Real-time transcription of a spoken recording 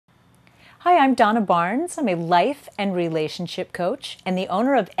Hi, I'm Donna Barnes. I'm a life and relationship coach and the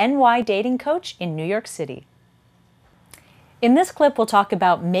owner of NY Dating Coach in New York City. In this clip, we'll talk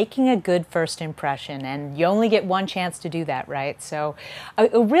about making a good first impression, and you only get one chance to do that, right? So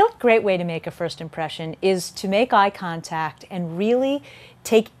a real great way to make a first impression is to make eye contact and really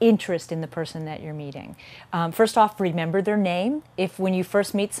take interest in the person that you're meeting. First off, remember their name. If when you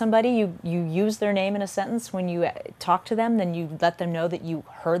first meet somebody, you use their name in a sentence, when you talk to them, then you let them know that you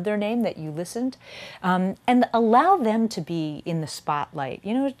heard their name, that you listened, and allow them to be in the spotlight.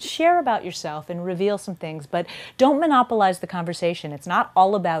 You know, share about yourself and reveal some things, but don't monopolize the conversation. It's not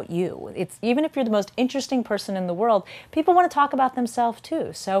all about you. It's even if you're the most interesting person in the world, people want to talk about themselves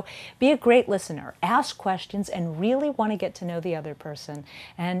too. So be a great listener, ask questions, and really want to get to know the other person.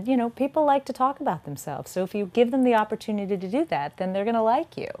 And you know, people like to talk about themselves. So if you give them the opportunity to do that, then they're going to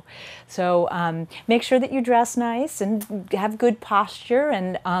like you. So make sure that you dress nice and have good posture,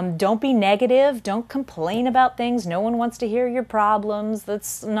 and don't be negative. Don't complain about things. No one wants to hear your problems.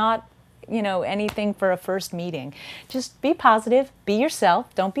 That's not, you know, anything for a first meeting. Just be positive, be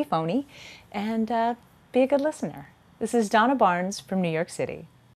yourself, don't be phony, and be a good listener. This is Donna Barnes from New York City.